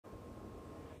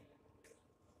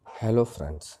Hello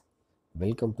friends,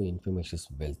 welcome to informations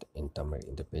wealth இன் தமிழ்.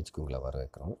 இந்த பேஜுக்கு உங்களை வர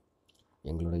வைக்கிறோம்.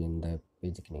 எங்களோட இந்த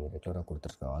பேஜுக்கு நீங்கள் ரெகுலராக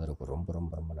கொடுத்துருக்க ஆதரவுக்கு ரொம்ப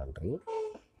ரொம்ப ரொம்ப நன்றி.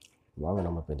 வாங்க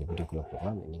நம்ம இப்போ இந்த வீடியோக்குள்ளே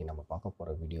போகலாம். இன்றைக்கி நம்ம பார்க்க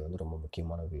போகிற வீடியோ வந்து ரொம்ப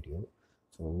முக்கியமான வீடியோ.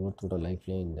 ஸோ ஒவ்வொருத்தரோட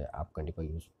லைஃப்லேயும் இந்த ஆப் கண்டிப்பாக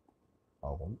யூஸ்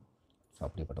ஆகும். ஸோ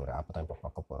அப்படிப்பட்ட ஒரு ஆப்பை தான் இப்போ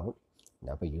பார்க்க போகிறோம். இந்த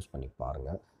ஆப்பை யூஸ் பண்ணி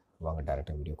பாருங்கள். வாங்க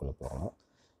டேரெக்டாக வீடியோக்குள்ளே போகலாம்.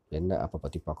 என்ன ஆப்பை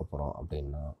பற்றி பார்க்க போகிறோம்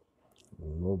அப்படின்னா,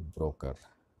 நோ புரோக்கர்.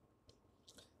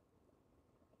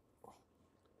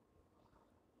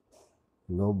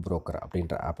 நோ புரோக்கர்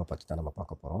அப்படின்ற ஆப்பை பற்றி தான் நம்ம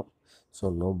பார்க்க போகிறோம். So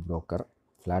no broker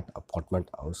flat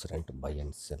apartment house rent by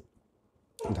and sell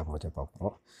இந்த ஆப்பை பற்றி பார்க்க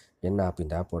போகிறோம். என்ன ஆப்,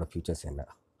 இந்த ஆப்போட ஃபியூச்சர்ஸ் என்ன?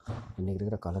 இன்றைக்கி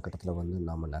இருக்கிற காலகட்டத்தில் வந்து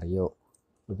நம்ம நிறைய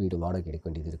வீடு வாடகை எடுக்க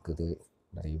வேண்டியது இருக்குது.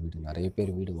 நிறைய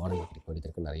பேர் வீடு வாடகை எடுக்க வேண்டியது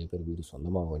இருக்குது. நிறைய பேர் வீடு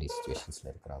சொந்தமாக வேண்டிய சுச்சுவேஷன்ஸில்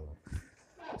இருக்கிறாங்க.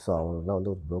 ஸோ அவங்களுக்குலாம்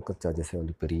வந்து ஒரு புரோக்கர் சார்ஜஸே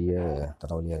வந்து பெரிய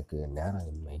தலைவலியாக இருக்குது. நேரம்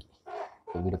இன்மை,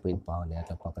 வீடு போய்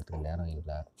நேரில் பார்க்குறதுக்கு நேரம்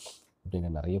இல்லை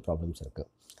அப்படிங்கிற நிறைய ப்ராப்ளம்ஸ் இருக்குது.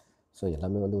 ஸோ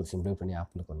எல்லாமே வந்து ஒரு சிம்பிள் பண்ணி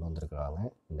ஆப்பில் கொண்டு வந்திருக்கிறாங்க.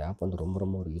 இந்த ஆப் வந்து ரொம்ப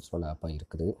ரொம்ப ஒரு யூஸ்ஃபுல்லான ஆப்பாக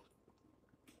இருக்குது.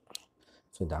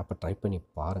 ஸோ இந்த ஆப்பை ட்ரை பண்ணி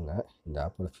பாருங்கள். இந்த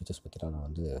ஆப்போட ஃபீச்சர்ஸ் பற்றி நான்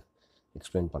வந்து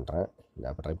எக்ஸ்பிளைன் பண்ணுறேன். இந்த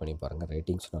ஆப்பை ட்ரை பண்ணி பாருங்கள்.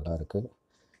 ரேட்டிங்ஸ் நல்லா இருக்குது.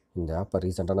 இந்த ஆப்பை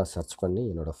ரீசெண்டாக நான் சர்ச் பண்ணி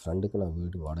என்னோடய ஃப்ரெண்டுக்கு நான்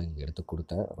வீடு வாடகை எடுத்து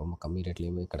கொடுத்தேன். ரொம்ப கம்மி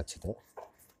ரேட்லேயுமே கிடச்சிது.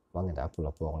 வாங்க இந்த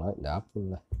ஆப்பில் போகலாம். இந்த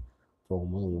ஆப்பில்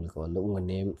போகும்போது உங்களுக்கு வந்து உங்கள்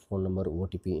நேம், ஃபோன் நம்பர்,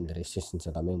 ஓடிபி இந்த ரெஜிஸ்ட்ரேஷன்ஸ்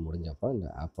எல்லாமே முடிஞ்சப்போ இந்த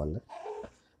ஆப் வந்து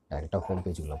டேரெக்டாக ஹோம்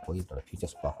பேஜுக்குள்ளே போய் இதோட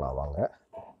ஃபீச்சர்ஸ் பார்க்கலாம் வாங்க.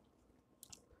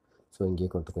 ஸோ இங்கேயே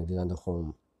கொடுத்துருக்கோம். இதுதான் அந்த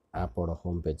ஆப்போட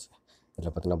ஹோம் பேஜ். இதில்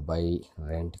பார்த்தீங்கன்னா பை,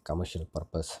 ரெண்ட், கமர்ஷியல்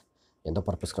பர்பஸ், எந்த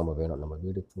பர்பஸ்க்கு நம்ம வேணும், நம்ம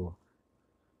வீடு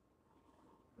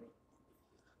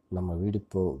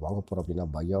இப்போ வாங்க போகிறோம் அப்படின்னா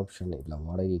பை ஆப்ஷன், இல்லை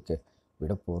வாடகைக்கு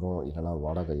விட போகிறோம், இல்லைனா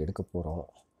வாடகை எடுக்க போகிறோம்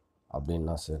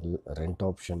அப்படின்னா சரி. ரெண்ட்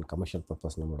ஆப்ஷன், கமர்ஷியல்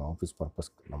பர்பஸ், நம்மளோட ஆஃபீஸ்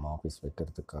பர்பஸ், நம்ம ஆஃபீஸ்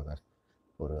வைக்கிறதுக்காக,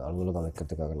 ஒரு அலுவலகம்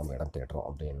வைக்கிறதுக்காக நம்ம இடம் தேடுறோம்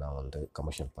அப்படின்னா வந்து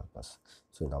கமர்ஷியல் பர்பஸ்.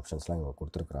 ஸோ இந்த ஆப்ஷன்ஸ்லாம் இவங்க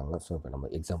கொடுத்துருக்குறாங்க. ஸோ இப்போ நம்ம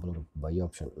எக்ஸாம்பிள் ஒரு பை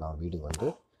ஆப்ஷன், நான் வீடு வந்து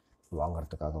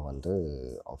வாங்கிறதுக்காக வந்து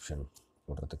ஆப்ஷன்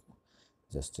போடுறதுக்கு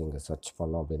ஜஸ்ட் இங்கே சர்ச்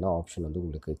பண்ணோம் அப்படின்னா ஆப்ஷன் வந்து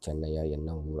உங்களுக்கு சென்னையா,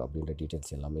 என்ன ஊர் அப்படின்ற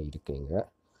டீட்டெயில்ஸ் எல்லாமே இருக்குங்க.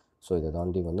 ஸோ இதை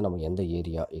தாண்டி வந்து நம்ம எந்த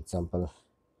ஏரியா, எக்ஸாம்பிள்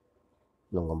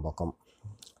நுங்கம்பாக்கம்.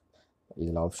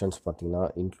 இதில் ஆப்ஷன்ஸ் பார்த்திங்கன்னா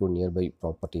இன்க்ளூட் நியர்பை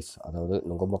ப்ராப்பர்ட்டிஸ், அதாவது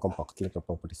நுங்கம்பாக்கம் பக்கத்தில் இருக்கிற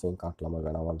ப்ராப்பர்ட்டிஸையும் காட்டலாமா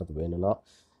வேணாமான்றது வேணும்னா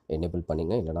எனேபிள்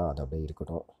பண்ணிங்க, இல்லைனா அது அப்படியே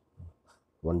இருக்கட்டும்.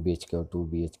 1 BHK, 2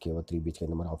 BHK, 3 BHK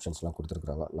இந்த மாதிரி ஆப்ஷன்ஸ்லாம்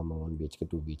கொடுத்துருக்குறாங்க. நம்ம 1 BHK,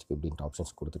 2 BHK அப்படின்ற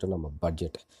ஆப்ஷன்ஸ் கொடுத்துட்டு நம்ம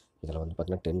பட்ஜெட் இதில் வந்து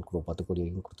பார்த்திங்கன்னா 10 கோடி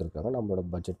வரைக்கும் கொடுத்துருக்காங்க. நம்மளோட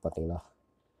பட்ஜெட் பார்த்திங்கன்னா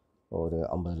ஒரு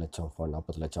 50 லட்சம்,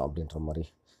 40 லட்சம் அப்படின்ற மாதிரி,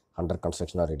 அண்டர்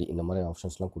கன்ஸ்ட்ரக்ஷனாக ரெடி, இந்த மாதிரி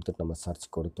ஆப்ஷன்ஸ்லாம் கொடுத்துட்டு நம்ம சர்ச்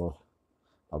கொடுத்தோம்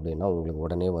அப்படின்னா உங்களுக்கு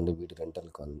உடனே வந்து வீடு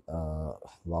ரெண்டலுக்கு வந்து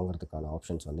வாங்குறதுக்கான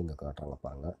ஆப்ஷன்ஸ் வந்து இங்கே காட்டுறாங்க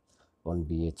பாருங்கள். 1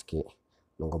 BHK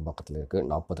நுங்கம்பாக்கத்தில் இருக்குது,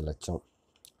 40 லட்சம்,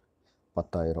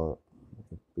 10,000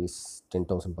 rupees,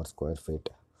 10,000 per square feet.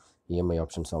 EMI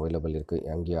options available இருக்குது.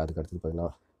 அங்கேயே அதுக்கடுத்து பார்த்திங்கன்னா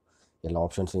எல்லா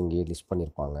ஆப்ஷன்ஸும் இங்கேயே லிஸ்ட்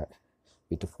பண்ணியிருப்பாங்க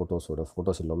வித்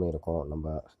ஃபோட்டோஸ் எல்லாமே இருக்கும்.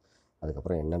 நம்ம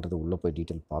அதுக்கப்புறம் என்னன்றது உள்ளே போய்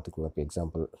டீட்டெயில் பார்த்துக்கோங்க. இப்போ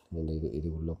எக்ஸாம்பிள் இந்த இது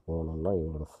உள்ளே போகணுன்னா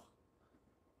இவங்களோட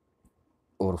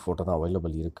ஒரு ஃபோட்டோ தான்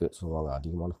அவைலபிள் இருக்குது. ஸோ அங்கே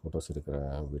அதிகமான ஃபோட்டோஸ் இருக்கிற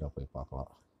வீடாக போய்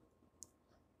பார்க்கலாம்.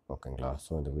 ஓகேங்களா?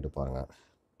 ஸோ இந்த வீடு பாருங்கள்,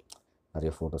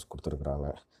 நிறைய ஃபோட்டோஸ் கொடுத்துருக்குறாங்க.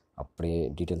 அப்படியே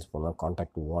டீட்டெயில்ஸ் போனால்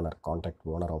காண்டாக்ட்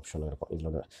ஓனர் ஆப்ஷன் இருக்கும்.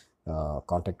 இதோட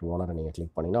காண்டாக்ட் ஓனரை நீங்கள்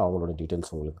கிளிக் பண்ணிங்கன்னா அவங்களோட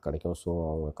டீட்டெயில்ஸ் உங்களுக்கு கிடைக்கும். ஸோ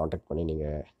அவங்க காண்டாக்ட் பண்ணி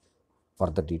நீங்கள்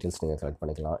ஃபர்தர் டீட்டெயில்ஸ் நீங்கள் கலெக்ட்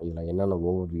பண்ணிக்கலாம். இதில் என்னென்ன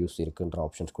ஓவர் வியூஸ் இருக்குன்ற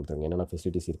ஆப்ஷன்ஸ் கொடுத்துருங்க, என்னென்ன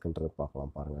ஃபெசிலிட்டிஸ் இருக்குன்றது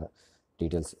பார்க்கலாம் பாருங்கள்.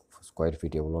 டீட்டெயில்ஸ், ஸ்கொயர்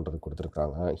ஃபீட் எவ்வளோன்றது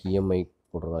கொடுத்துருக்குறாங்க. இஎம்ஐ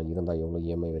போடுறதா இருந்தால் எவ்வளோ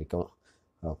இஎம்ஐ வரைக்கும்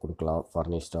கொடுக்கலாம்,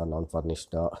 ஃபர்னிஷ்டா, நான்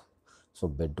ஃபர்னிஷ்டா.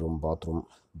 ஸோ பெட்ரூம், பாத்ரூம்,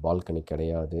 பால்கனி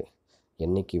கிடையாது,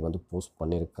 என்றைக்கு வந்து போஸ்ட்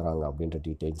பண்ணியிருக்கிறாங்க அப்படின்ற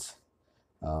டீட்டெயில்ஸ்,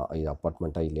 இது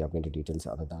அப்பார்ட்மெண்ட்டாக இல்லையா அப்படின்ற டீட்டெயில்ஸ்.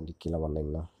 அதை தாண்டி கீழே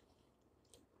வந்தீங்கன்னா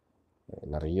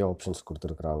நிறைய ஆப்ஷன்ஸ்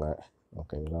கொடுத்துருக்குறாங்க.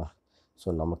 ஓகேங்களா?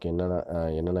 ஸோ நமக்கு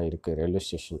என்னென்ன இருக்குது, railway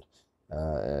station,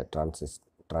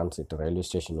 transit railway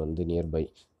station வந்து nearby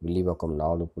Villivakkam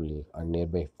 4 and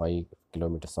nearby 5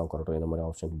 kilometres தான் கொரட்டும். இந்த மாதிரி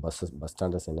ஆப்ஷன். பஸ்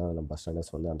ஸ்டாண்டர்ஸ் என்ன, பஸ்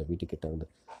ஸ்டாண்டர்ஸ் வந்து அந்த வீட்டுக்கிட்ட வந்து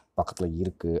பக்கத்தில்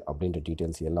இருக்குது அப்படின்ற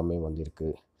டீட்டெயில்ஸ் எல்லாமே வந்து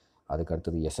இருக்குது. அதுக்கு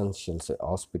அடுத்தது எசென்ஷியல்ஸ்,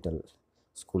 ஹாஸ்பிட்டல்,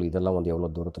 ஸ்கூல் இதெல்லாம் வந்து எவ்வளோ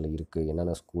தூரத்தில் இருக்குது,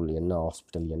 என்னென்ன ஸ்கூல், என்ன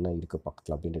ஹாஸ்பிட்டல், என்ன இருக்குது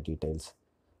பக்கத்தில் அப்படின்ற டீட்டெயில்ஸ்.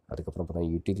 அதுக்கப்புறம்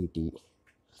பார்த்தீங்கன்னா யூட்டிலிட்டி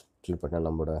பார்த்தீங்கன்னா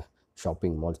நம்மளோட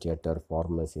ஷாப்பிங் மால், தியேட்டர்,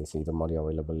 ஃபார்மசிஸ் இது மாதிரி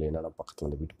அவைலபிள் என்னென்ன பக்கத்தில்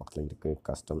அந்த வீட்டு பக்கத்தில் இருக்குது.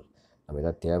 கஸ்டம் நம்ம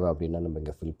எதாவது தேவை அப்படின்னா நம்ம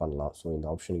இங்கே ஃபில் பண்ணலாம். ஸோ இந்த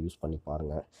ஆப்ஷனை யூஸ் பண்ணி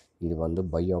பாருங்கள். இது வந்து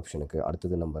பை ஆப்ஷனுக்கு.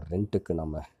 அடுத்தது நம்ம ரெண்ட்டுக்கு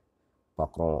நம்ம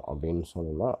பார்க்குறோம் அப்படின்னு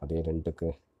சொன்னோம்னா அதே ரெண்ட்டுக்கு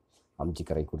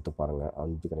அம்ஜிக்கரை கொடுத்து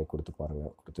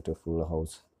பாருங்கள். கொடுத்துட்டு ஃபுல்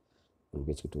ஹவுஸ் 1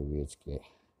 BHK, 2 BHK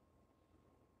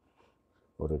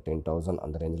ஒரு 10,000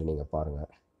 அந்த ரேஞ்சில் நீங்கள் பாருங்கள்.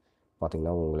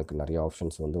 பார்த்திங்கன்னா உங்களுக்கு நிறைய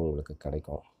ஆப்ஷன்ஸ் வந்து உங்களுக்கு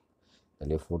கிடைக்கும்.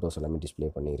 அதிலே ஃபோட்டோஸ் எல்லாமே டிஸ்ப்ளே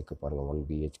பண்ணியிருக்கு பாருங்கள். 1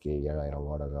 பிஹெச்கே 7000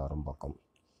 வாடகை அறம்பாக்கம்.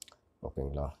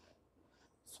 ஓகேங்களா?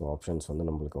 ஸோ ஆப்ஷன்ஸ் வந்து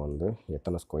நம்மளுக்கு வந்து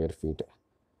எத்தனை ஸ்கொயர் ஃபீட்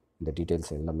இந்த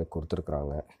டீட்டெயில்ஸ் எல்லாமே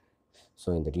கொடுத்துருக்குறாங்க. ஸோ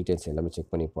இந்த டீட்டெயில்ஸ் எல்லாமே செக்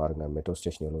பண்ணி பாருங்கள். மெட்ரோ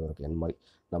ஸ்டேஷன் எவ்வளோ இருக்குது, என்ன மாதிரி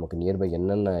நமக்கு நியர்பை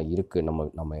என்னென்ன இருக்குது, நம்ம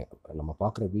நம்ம நம்ம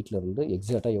பார்க்குற வீட்டில் இருந்து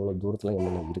எக்ஸாக்டாக எவ்வளோ தூரத்தில்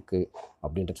என்னென்ன இருக்குது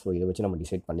அப்படின்றது. ஸோ இதை வச்சு நம்ம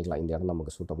டிசைட் பண்ணிக்கலாம், இந்த இடம்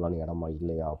நமக்கு சூட்டபுளான இடமா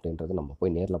இல்லையா அப்படின்றது நம்ம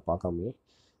போய் நேரில் பார்க்காமே.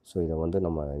 ஸோ இதை வந்து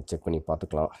நம்ம செக் பண்ணி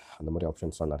பார்த்துக்கலாம். அந்த மாதிரி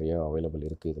ஆப்ஷன்ஸ்லாம் நிறைய அவைலபிள்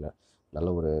இருக்குது. இதில் நல்ல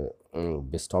ஒரு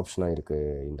பெஸ்ட் ஆப்ஷனாக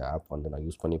இருக்குது இந்த ஆப் வந்து. நான்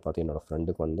யூஸ் பண்ணி பார்த்து என்னோடய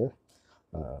ஃப்ரெண்டுக்கு வந்து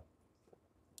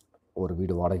ஒரு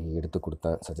வீடு வாடகைக்கு எடுத்து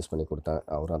கொடுத்தேன், சஜஸ்ட் பண்ணி கொடுத்தேன்.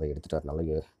 அவரும் அதை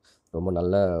எடுத்துட்டார். ரொம்ப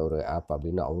நல்ல ஒரு ஆப்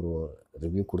அப்படின்னு அவரும்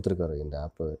ரிவ்யூ கொடுத்துருக்காரு இந்த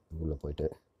ஆப்பு உள்ளே போயிட்டு.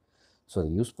 ஸோ அதை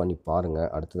யூஸ் பண்ணி பாருங்கள்.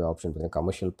 அடுத்தது ஆப்ஷன் பார்த்தீங்கன்னா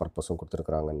கமர்ஷியல் பர்பஸும்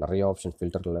கொடுத்துருக்குறாங்க. நிறைய ஆப்ஷன்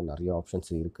ஃபில்டர்களில் நிறைய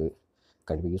ஆப்ஷன்ஸ் இருக்குது.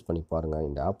 கண்டிப்பாக யூஸ் பண்ணி பாருங்கள்.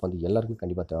 இந்த ஆப் வந்து எல்லாருக்கும்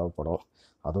கண்டிப்பாக தேவைப்படும்.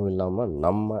 அதுவும் இல்லாமல்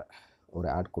நம்ம ஒரு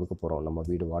ஆட் கொடுக்க போகிறோம், நம்ம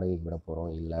வீடு வாடகைக்கு விட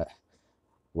போகிறோம், இல்லை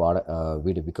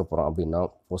வீடு விற்க போகிறோம் அப்படின்னா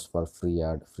post for free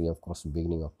ad, free of cost,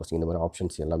 beginning of cost, இந்த மாதிரி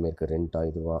ஆப்ஷன்ஸ் எல்லாமே இருக்குது.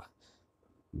 ரெண்ட்டாக இதுவாக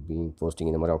பீயிங் போஸ்டிங்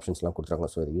இந்த மாதிரி ஆப்ஷன்ஸ்லாம்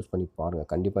கொடுத்துருக்காங்க. ஸோ இதை யூஸ் பண்ணி பாருங்கள்.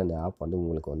 கண்டிப்பாக இந்த ஆப் வந்து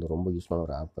உங்களுக்கு வந்து ரொம்ப யூஸ்ஃபுல்லான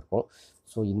ஒரு ஆப் இருக்கும்.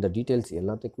 ஸோ இந்த டீட்டெயில்ஸ்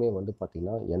எல்லாத்துக்குமே வந்து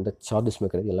பார்த்திங்கன்னா எந்த சார்ஜஸுமே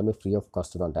கிடையாது. எல்லாமே ஃப்ரீ ஆஃப்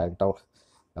காஸ்ட் தான். டேரெக்டாக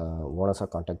ஓனர்ஸாக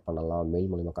காண்டாக்ட் பண்ணலாம்,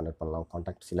 மெயில் மூலிமா காண்டாக்ட்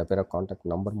பண்ணலாம், சில பேரை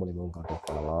காண்டாக்ட் நம்பர் மூலிமாவும் காண்டாக்ட்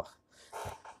பண்ணலாம்.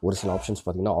 ஒரு சில ஆப்ஷன்ஸ்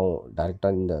பார்த்திங்கன்னா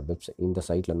டேரெக்டாக இந்த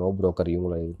சைட்டில் நோ ப்ரோக்கர்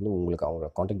இவங்கள இருந்து உங்களுக்கு அவங்க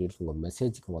காண்டாக்ட் டீட்டெயில்ஸ் உங்கள்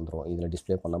மெசேஜுக்கு வந்துடும். இதில்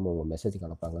டிஸ்ப்ளே பண்ணாமல் உங்கள் மெசேஜுக்கு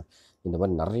அனுப்புகிறாங்க. இந்த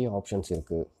மாதிரி நிறைய ஆப்ஷன்ஸ்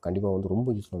இருக்குது. கண்டிப்பாக வந்து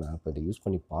ரொம்ப யூஸ்ஃபுல்லான ஆப். இதை யூஸ்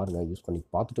பண்ணி பாருங்கள். யூஸ் பண்ணி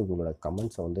பார்த்துட்டு உங்களோட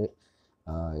கமெண்ட்ஸை வந்து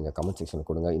எங்கள் கமெண்ட் செக்ஷனில்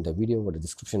கொடுங்க. இந்த வீடியோவோட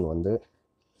டிஸ்கிரிப்ஷன் வந்து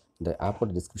இந்த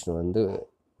ஆப்போட டிஸ்கிரிப்ஷன் வந்து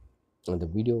அந்த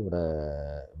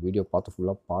வீடியோ பார்த்து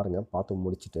ஃபுல்லாக பாருங்கள். பார்த்து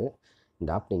முடிச்சுட்டு இந்த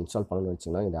ஆப் நீங்கள் இன்ஸ்டால் பண்ணணும்னு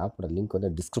வச்சிங்கன்னா இந்த ஆப்போட லிங்க்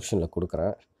வந்து டிஸ்கிரிப்ஷனில்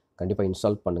கொடுக்குறேன். கண்டிப்பாக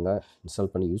இன்ஸ்டால் பண்ணுங்கள். இன்ஸ்டால்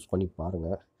பண்ணி யூஸ் பண்ணி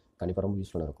பாருங்கள். கண்டிப்பாக ரொம்ப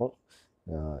யூஸ்ஃபுல்லாக இருக்கும்.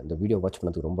 இந்த வீடியோ வாட்ச்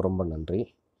பண்ணதுக்கு ரொம்ப ரொம்ப நன்றி.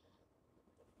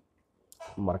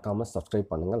 மறக்காமல்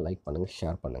சப்ஸ்கிரைப் பண்ணுங்கள், லைக் பண்ணுங்கள்,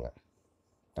 ஷேர் பண்ணுங்கள்.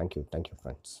 Thank you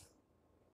friends.